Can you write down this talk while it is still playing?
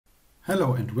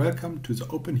Hello and welcome to the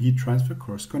Open Heat Transfer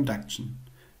course Conduction.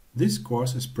 This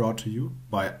course is brought to you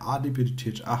by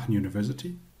RWTH Aachen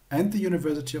University and the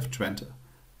University of Twente.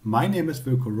 My name is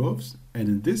Wilko Rolfs, and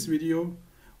in this video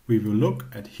we will look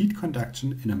at heat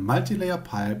conduction in a multilayer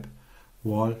pipe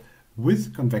wall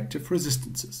with convective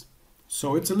resistances.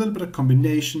 So it's a little bit of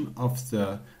combination of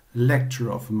the lecture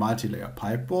of a multilayer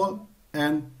pipe wall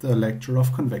and the lecture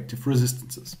of convective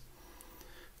resistances.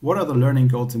 What are the learning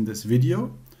goals in this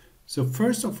video? So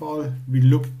first of all, we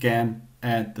look again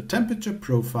at the temperature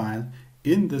profile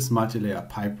in this multilayer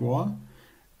pipe wall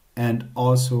and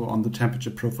also on the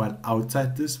temperature profile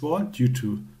outside this wall due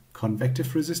to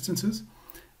convective resistances.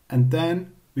 And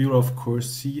then we will of course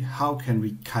see how can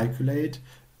we calculate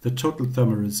the total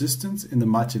thermal resistance in the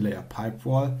multilayer pipe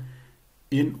wall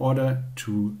in order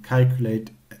to calculate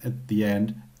at the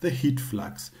end the heat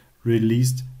flux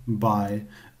released by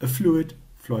a fluid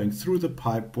flowing through the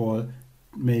pipe wall,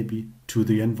 maybe to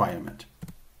the environment.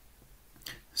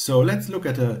 So let's look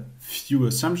at a few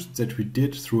assumptions that we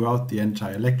did throughout the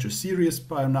entire lecture series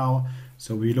by now.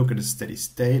 So we look at a steady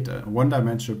state, a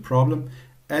one-dimensional problem,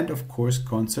 and of course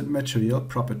constant material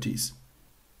properties.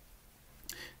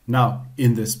 Now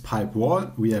in this pipe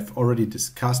wall we have already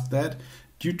discussed that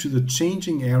due to the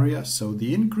changing area, so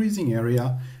the increasing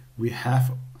area, we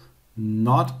have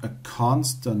not a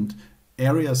constant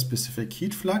area specific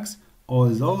heat flux,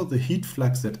 although the heat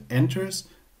flux that enters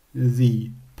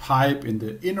the pipe in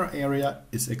the inner area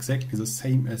is exactly the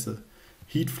same as the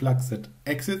heat flux that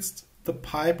exits the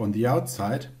pipe on the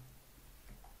outside.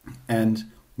 And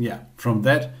yeah, from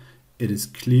that it is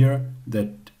clear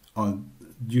that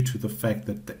due to the fact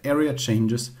that the area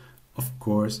changes, of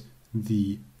course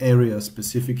the area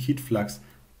specific heat flux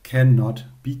cannot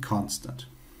be constant.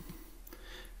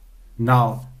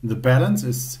 Now the balance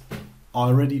is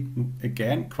already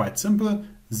again quite simple.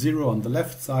 0 on the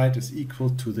left side is equal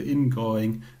to the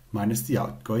ingoing minus the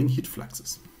outgoing heat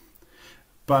fluxes.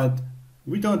 But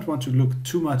we don't want to look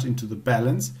too much into the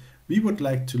balance. We would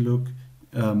like to look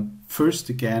first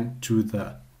again to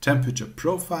the temperature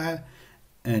profile,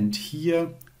 and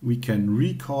here we can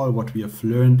recall what we have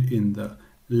learned in the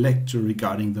lecture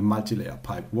regarding the multilayer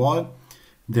pipe wall.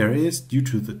 There is, due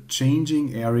to the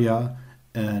changing area,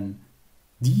 an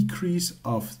decrease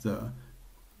of the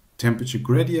temperature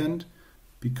gradient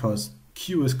because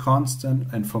Q is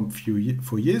constant, and from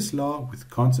Fourier's law with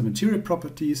constant material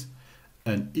properties,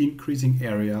 an increasing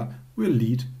area will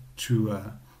lead to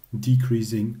a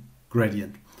decreasing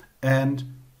gradient. And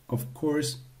of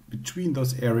course between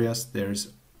those areas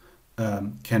there's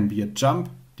can be a jump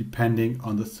depending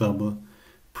on the thermal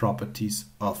properties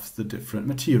of the different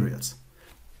materials.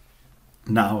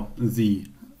 Now the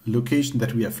location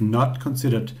that we have not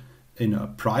considered in a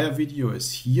prior video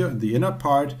is here in the inner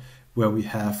part, where we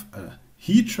have a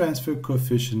heat transfer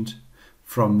coefficient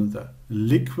from the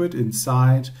liquid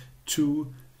inside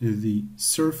to the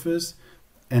surface.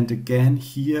 And again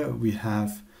here we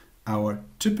have our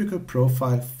typical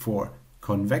profile for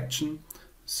convection,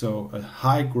 so a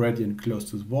high gradient close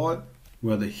to the wall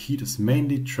where the heat is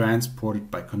mainly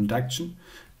transported by conduction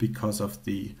because of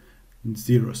the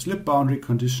zero slip boundary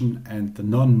condition and the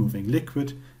non-moving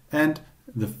liquid. And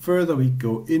the further we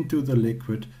go into the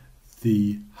liquid,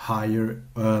 the higher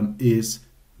is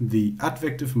the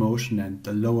advective motion, and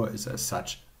the lower is as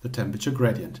such the temperature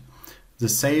gradient. The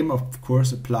same of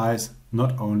course applies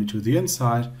not only to the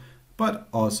inside but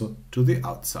also to the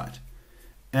outside.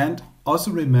 And also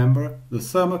remember, the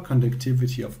thermal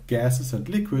conductivity of gases and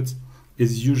liquids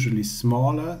is usually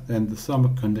smaller than the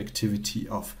thermal conductivity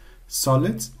of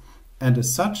solids, and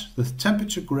as such the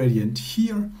temperature gradient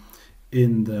here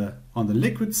on the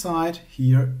liquid side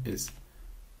here is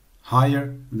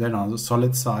higher than on the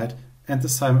solid side, and the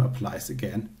same applies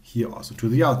again here also to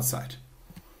the outside.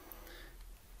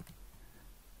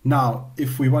 Now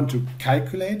if we want to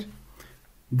calculate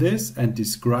this and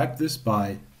describe this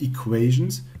by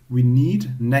equations, we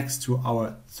need, next to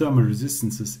our thermal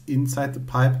resistances inside the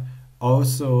pipe,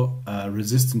 also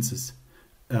resistances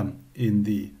in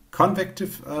the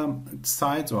convective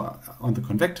sides or on the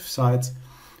convective sides.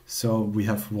 So we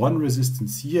have one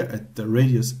resistance here at the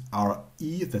radius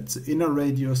RE, that's the inner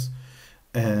radius,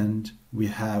 and we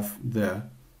have the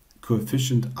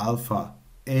coefficient alpha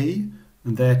A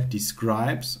that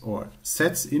describes or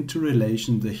sets into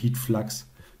relation the heat flux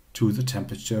to the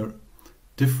temperature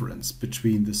difference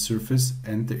between the surface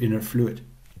and the inner fluid.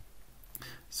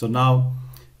 So now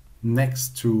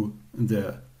next to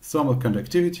the thermal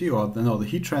conductivity, or the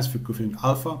heat transfer coefficient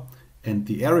alpha, and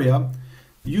the area,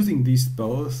 using these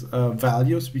both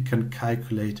values we can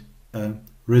calculate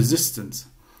resistance.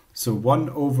 So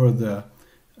 1 over the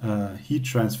heat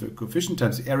transfer coefficient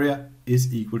times the area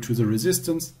is equal to the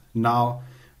resistance. Now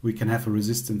we can have a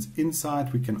resistance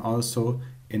inside. We can also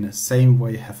in the same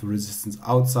way have a resistance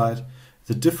outside.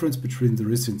 The difference between the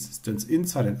resistance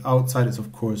inside and outside is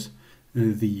of course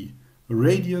the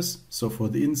radius. So for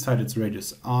the inside it's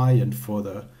radius I, and for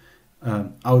the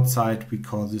outside we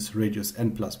call this radius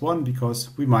n+1 because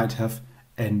we might have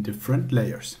n different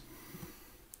layers.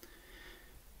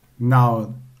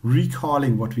 Now,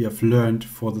 recalling what we have learned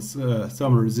for the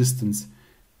thermal resistance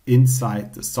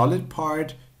inside the solid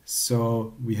part.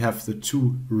 So we have the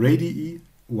two radii,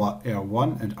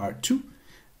 R1 and R2,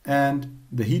 and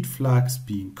the heat flux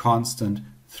being constant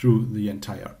through the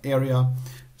entire area.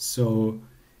 So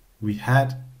we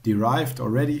had derived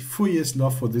already Fourier's law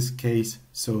for this case.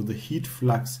 So the heat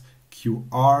flux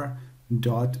QR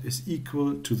dot is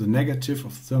equal to the negative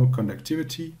of thermal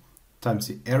conductivity times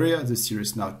the area. This here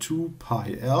is now 2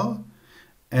 pi L,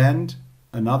 and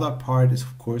another part is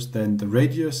of course then the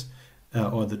radius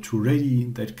or the two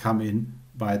radii that come in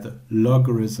by the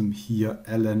logarithm here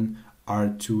ln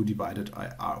R2 divided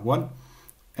by R1,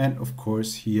 and of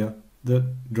course here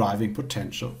the driving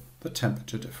potential, the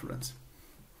temperature difference.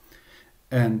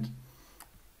 And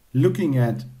looking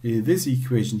at this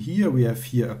equation here, we have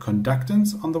here a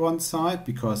conductance on the one side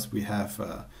because we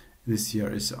have this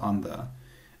here is on the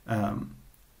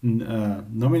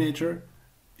nominator.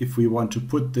 If we want to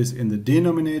put this in the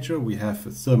denominator, we have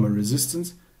a thermal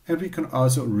resistance, and we can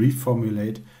also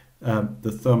reformulate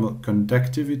the thermal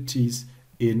conductivities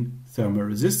in thermal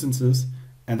resistances,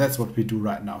 and that's what we do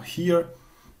right now here.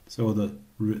 So the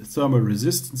thermal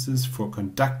resistances for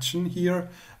conduction here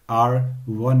are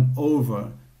 1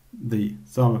 over the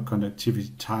thermal conductivity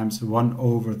times 1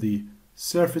 over the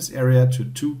surface area to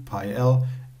 2 pi L,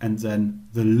 and then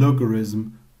the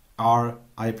logarithm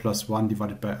Ri plus 1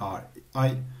 divided by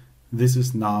Ri. This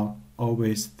is now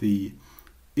always the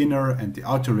inner and the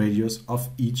outer radius of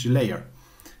each layer.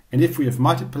 And if we have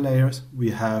multiple layers,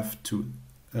 we have to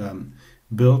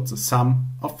build the sum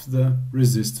of the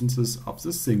resistances of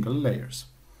the single layers.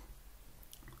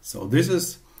 So this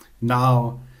is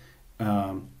now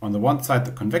on the one side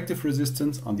the convective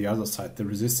resistance, on the other side the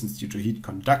resistance due to heat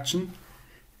conduction.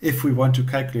 If we want to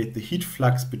calculate the heat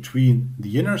flux between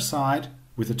the inner side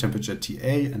with the temperature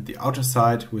TA and the outer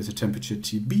side with the temperature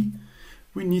TB,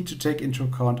 we need to take into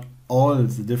account all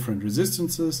the different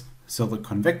resistances. So the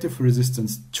convective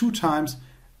resistance 2 times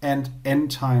and n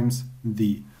times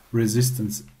the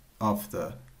resistance of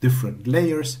the different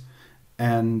layers.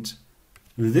 And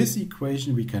this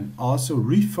equation we can also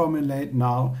reformulate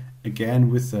now again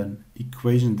with an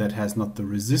equation that has not the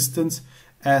resistance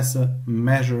as a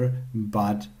measure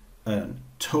but a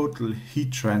total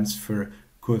heat transfer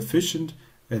coefficient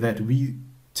that we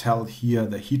tell here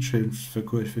the heat transfer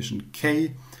coefficient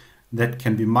K, that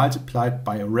can be multiplied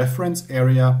by a reference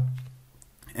area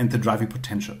and the driving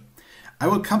potential. I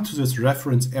will come to this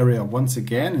reference area once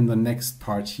again in the next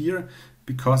part here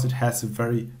because it has a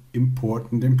very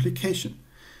important implication.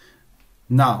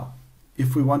 Now,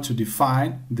 if we want to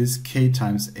define this K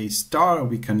times A star,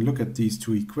 we can look at these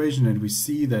two equations and we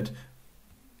see that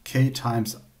K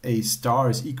times A star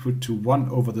is equal to 1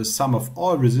 over the sum of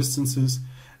all resistances,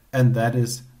 and that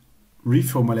is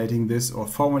reformulating this or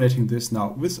formulating this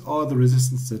now with all the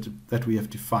resistance that we have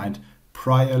defined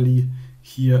priorly.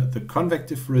 Here the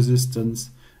convective resistance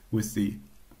with the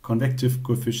convective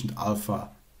coefficient alpha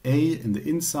A in the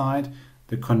inside.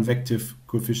 The convective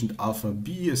coefficient alpha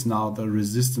B is now the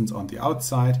resistance on the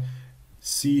outside.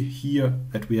 See here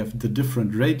that we have the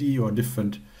different radii or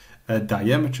different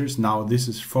diameters. Now this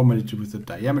is formulated with the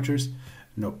diameters.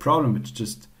 No problem, it's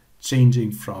just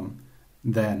changing from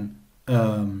then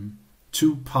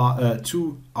 2R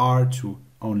to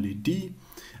only D.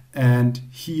 And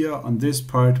here on this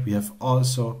part we have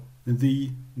also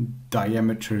the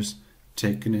diameters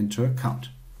taken into account.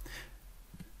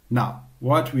 Now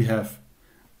what we have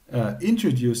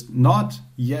introduced not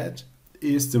yet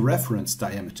is the reference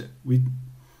diameter.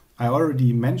 I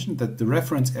already mentioned that the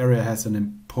reference area has an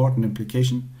important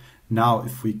implication. Now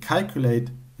if we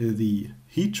calculate the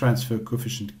heat transfer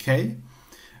coefficient K,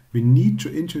 we need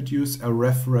to introduce a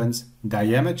reference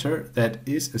diameter that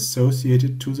is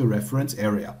associated to the reference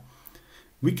area.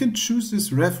 We can choose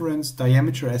this reference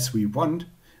diameter as we want,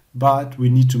 but we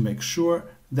need to make sure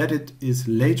that it is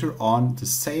later on the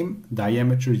same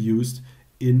diameter used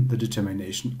in the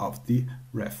determination of the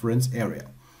reference area.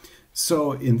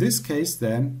 So in this case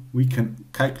then we can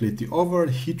calculate the overall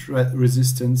heat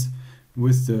resistance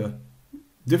with the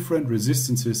different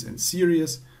resistances in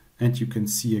series, and you can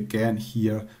see again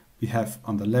here we have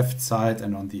on the left side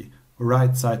and on the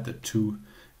right side the two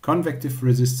convective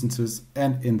resistances,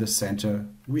 and in the center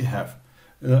we have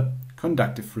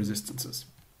conductive resistances.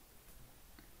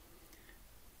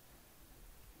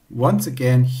 Once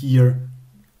again here,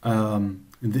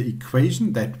 the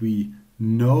equation that we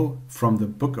know from the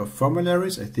book of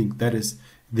formularies, I think that is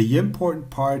the important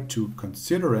part to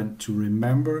consider and to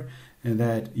remember, and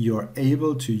that you're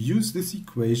able to use this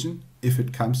equation if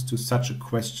it comes to such a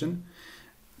question,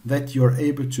 that you're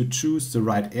able to choose the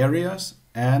right areas,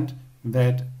 and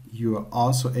that you are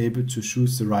also able to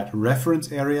choose the right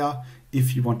reference area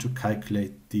if you want to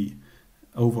calculate the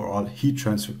overall heat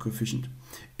transfer coefficient.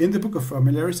 In the book of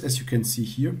formularies, as you can see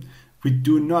here, we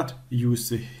do not use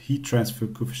the heat transfer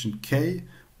coefficient K.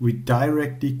 We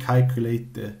directly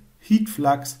calculate the heat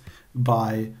flux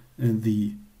by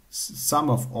the sum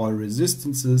of all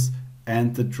resistances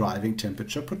and the driving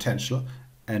temperature potential,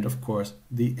 and of course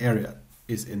the area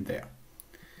is in there.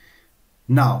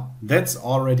 Now that's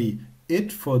already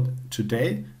it for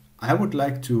today. I would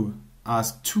like to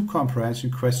ask two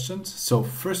comprehension questions. So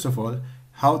first of all,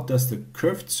 how does the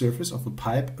curved surface of a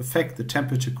pipe affect the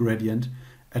temperature gradient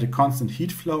at a constant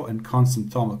heat flow and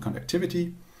constant thermal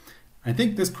conductivity? I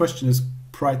think this question is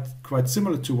quite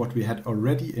similar to what we had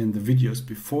already in the videos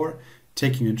before,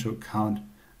 taking into account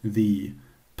the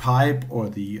pipe or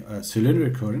the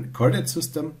cylindrical coordinate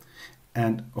system.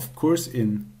 And of course,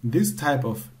 in this type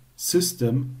of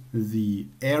system, the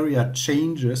area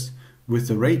changes with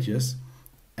the radius,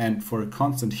 and for a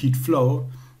constant heat flow,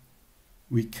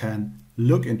 we can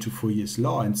look into Fourier's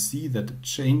law and see that the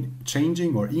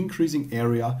changing or increasing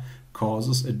area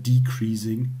causes a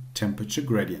decreasing temperature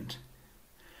gradient.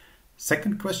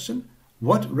 Second question,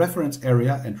 what reference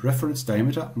area and reference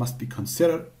diameter must be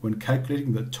considered when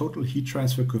calculating the total heat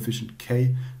transfer coefficient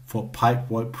K for pipe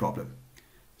wall problem?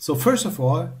 So first of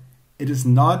all, it is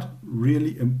not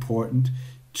really important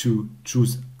to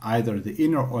choose either the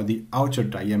inner or the outer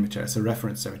diameter as a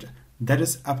reference diameter. That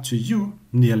is up to you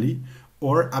nearly,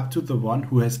 or up to the one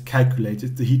who has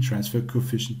calculated the heat transfer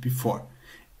coefficient before.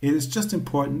 It is just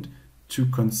important to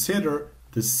consider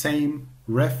the same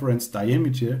reference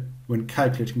diameter when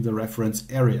calculating the reference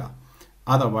area.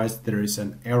 Otherwise, there is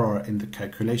an error in the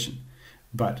calculation.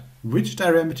 But which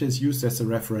diameter is used as a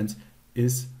reference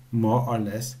is more or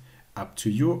less up to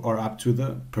you or up to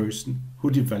the person who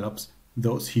develops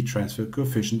those heat transfer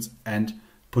coefficients and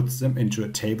puts them into a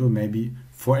table maybe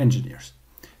for engineers.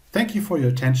 Thank you for your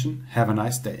attention. Have a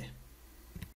nice day.